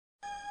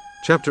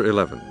Chapter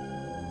 11.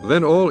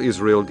 Then all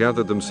Israel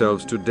gathered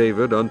themselves to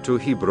David unto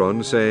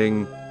Hebron,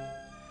 saying,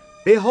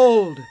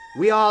 Behold,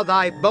 we are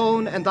thy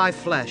bone and thy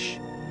flesh.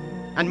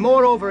 And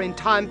moreover in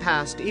time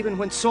past, even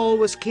when Saul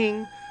was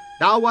king,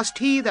 thou wast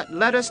he that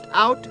led us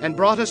out and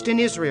brought us in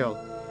Israel.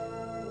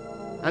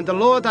 And the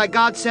Lord thy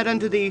God said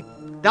unto thee,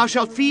 Thou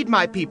shalt feed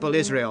my people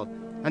Israel,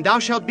 and thou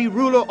shalt be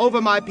ruler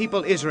over my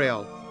people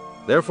Israel.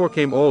 Therefore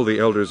came all the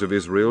elders of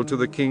Israel to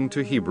the king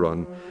to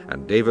Hebron,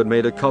 and David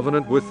made a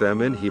covenant with them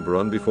in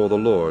Hebron before the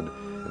Lord,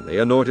 and they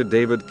anointed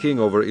David king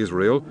over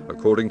Israel,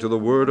 according to the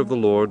word of the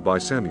Lord by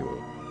Samuel.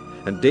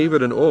 And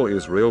David and all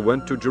Israel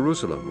went to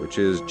Jerusalem, which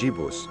is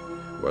Jebus,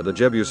 where the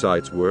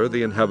Jebusites were,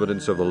 the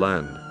inhabitants of the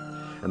land.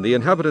 And the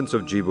inhabitants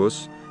of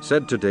Jebus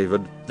said to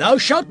David, Thou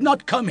shalt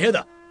not come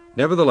hither.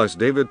 Nevertheless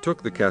David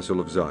took the castle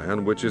of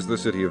Zion, which is the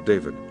city of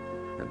David.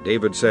 And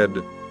David said,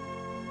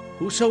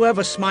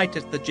 Whosoever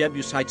smiteth the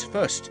Jebusites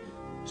first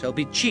shall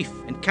be chief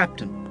and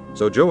captain.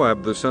 So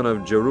Joab the son of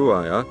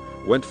Jeruiah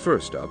went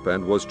first up,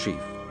 and was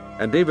chief.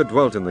 And David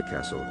dwelt in the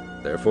castle,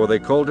 therefore they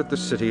called it the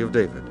city of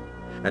David.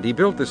 And he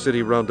built the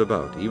city round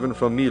about, even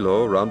from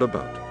Millo round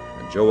about,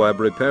 and Joab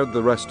repaired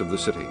the rest of the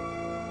city.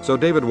 So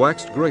David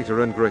waxed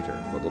greater and greater,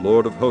 for the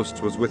Lord of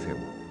hosts was with him.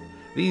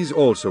 These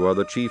also are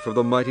the chief of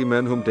the mighty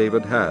men whom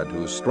David had,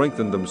 who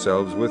strengthened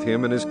themselves with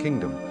him in his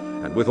kingdom,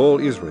 and with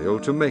all Israel,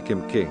 to make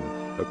him king,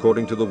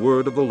 according to the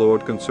word of the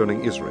Lord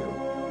concerning Israel.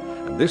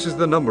 And this is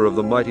the number of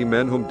the mighty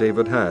men whom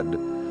David had: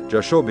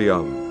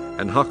 Jashobeam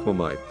and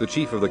Hachmomite, the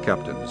chief of the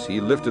captains. He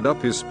lifted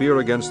up his spear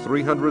against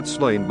 300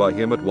 slain by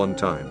him at one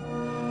time.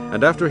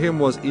 And after him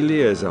was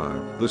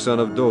Eleazar, the son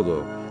of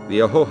Dodo, the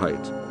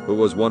Ahohite, who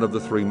was one of the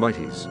three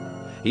mighties.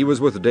 He was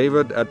with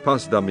David at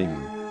Pasdammim,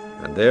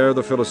 and there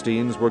the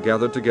Philistines were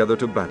gathered together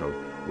to battle,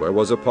 where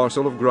was a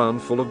parcel of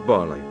ground full of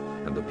barley,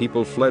 and the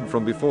people fled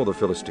from before the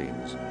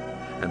Philistines.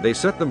 And they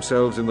set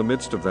themselves in the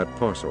midst of that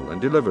parcel,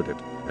 and delivered it,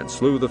 and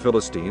slew the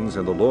Philistines,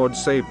 and the Lord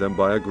saved them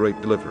by a great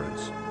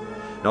deliverance.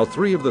 Now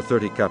 3 of the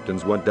 30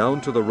 captains went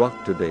down to the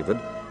rock to David,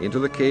 into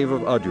the cave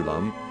of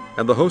Adullam,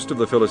 and the host of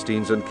the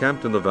Philistines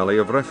encamped in the valley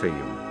of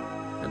Rephaim.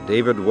 And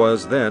David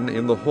was then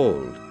in the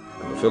hold,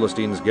 and the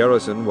Philistines'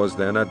 garrison was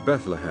then at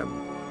Bethlehem.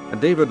 And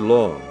David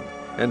longed,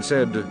 and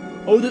said,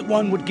 Oh, that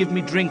one would give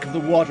me drink of the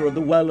water of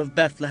the well of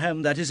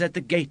Bethlehem that is at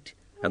the gate.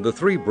 And the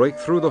 3 brake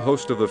through the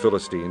host of the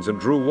Philistines, and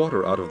drew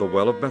water out of the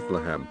well of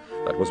Bethlehem,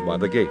 that was by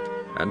the gate,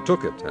 and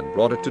took it, and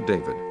brought it to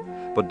David.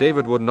 But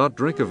David would not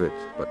drink of it,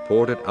 but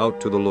poured it out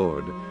to the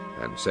Lord,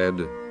 and said,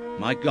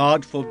 My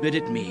God forbid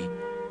it me,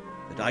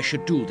 that I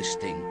should do this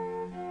thing.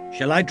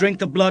 Shall I drink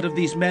the blood of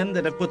these men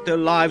that have put their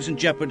lives in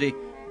jeopardy?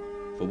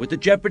 For with the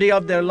jeopardy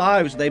of their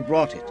lives they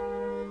brought it.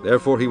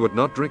 Therefore he would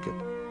not drink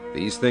it.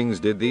 These things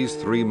did these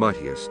 3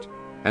 mightiest.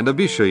 And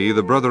Abishai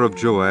the brother of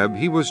Joab,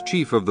 he was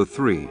chief of the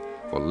 3,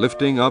 for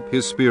lifting up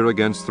his spear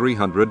against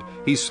 300,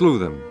 he slew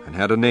them, and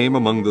had a name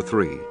among the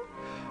 3.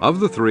 Of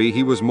the 3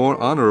 he was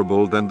more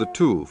honorable than the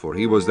 2, for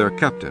he was their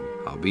captain,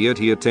 howbeit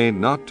he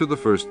attained not to the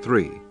first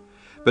 3.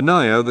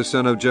 Benaiah the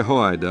son of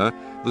Jehoiada,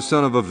 the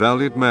son of a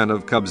valiant man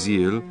of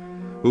Kabzeel,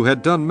 who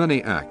had done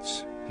many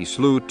acts, he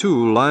slew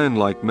 2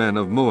 lion-like men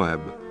of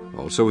Moab.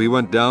 Also he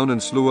went down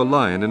and slew a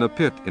lion in a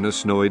pit in a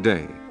snowy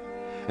day.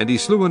 And he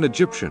slew an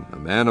Egyptian, a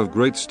man of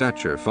great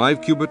stature,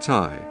 5 cubits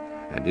high,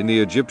 and in the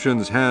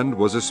Egyptian's hand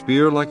was a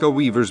spear like a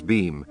weaver's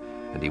beam.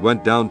 And he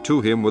went down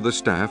to him with a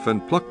staff,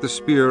 and plucked the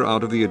spear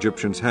out of the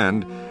Egyptian's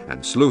hand,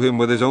 and slew him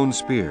with his own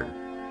spear.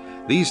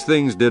 These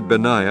things did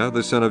Benaiah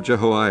the son of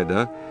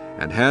Jehoiada,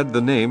 and had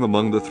the name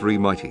among the 3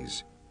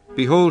 mighties.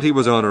 Behold, he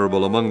was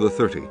honorable among the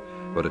 30,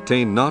 but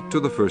attained not to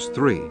the first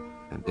 3,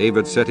 and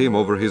David set him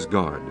over his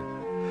guard.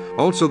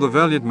 Also the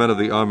valiant men of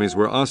the armies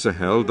were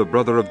Asahel the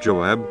brother of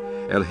Joab,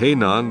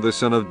 Elhanan the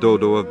son of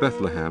Dodo of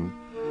Bethlehem,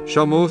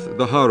 Shamoth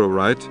the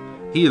Harorite,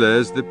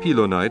 Helez the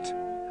Pelonite,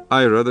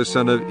 Ira the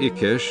son of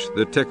Ikesh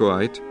the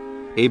Tekoite,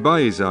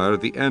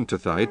 Abiezar the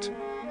Antothite,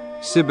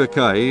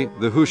 Sibekai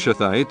the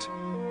Hushathite,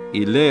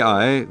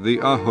 Elai the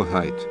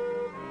Ahohite,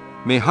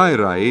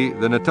 Mehirai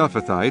the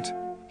Netophathite,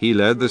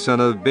 Heled the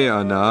son of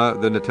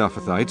Baanah the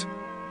Netophathite,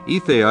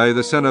 Ithai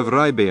the son of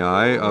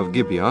Ribai of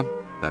Gibeah,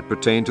 that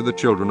pertained to the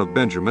children of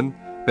Benjamin,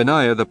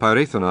 Benaiah the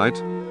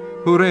Pirathonite,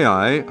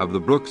 Hurai of the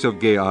brooks of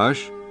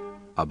Gaash,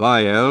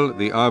 Abiel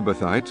the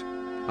Arbathite,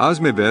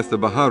 Asmaveth the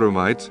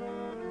Baharumite,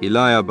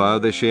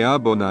 Eliabah the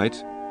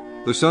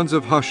Sheabonite, the sons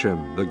of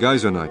Hashem the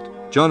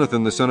Gizonite,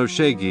 Jonathan the son of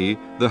Shagi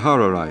the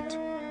Hararite,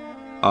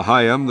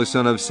 Ahiam the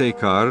son of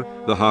Sekar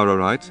the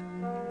Hararite,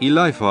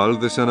 Eliphal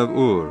the son of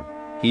Ur,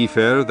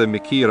 Hefer the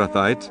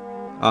Mekirathite,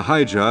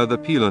 Ahijah the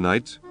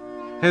Pelonite,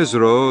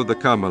 Hezro the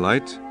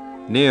Carmelite,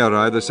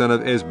 Nearai the son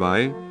of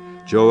Ezbai,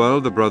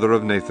 Joel the brother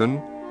of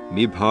Nathan,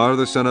 Mibhar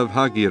the son of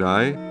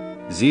Hagirai,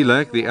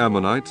 Zelek the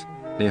Ammonite,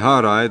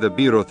 Neharai the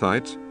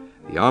Beerothite,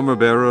 the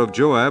armor-bearer of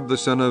Joab the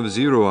son of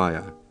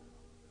Zeruiah,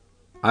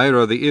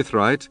 Ira the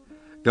Ithrite,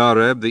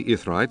 Gareb the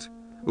Ithrite,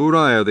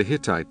 Uriah the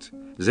Hittite,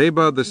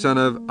 Zabad the son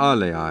of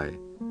Alai,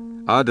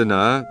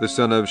 Adonah the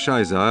son of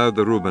Shizah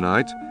the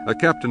Reubenite, a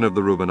captain of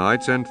the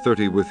Reubenites, and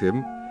 30 with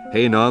him,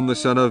 Hanan the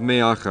son of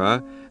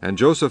Maachah, and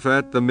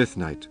Josaphat the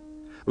Mithnite,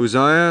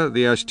 Uzziah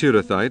the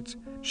Ashtirathite,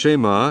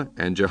 Shema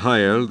and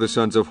Jehiel the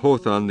sons of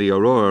Hothan the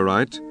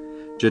Aroerite,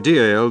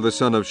 Jediael the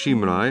son of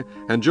Shimri,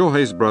 and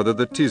Johe's brother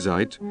the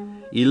Tizite,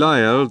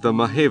 Eliel the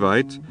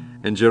Mahavite,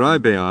 and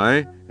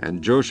Jeribai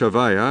and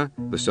Joshaviah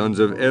the sons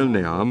of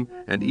Elnaam,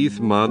 and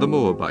Ithma the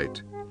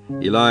Moabite,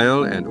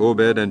 Eliel and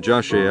Obed and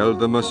Jashael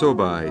the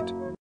Masobite,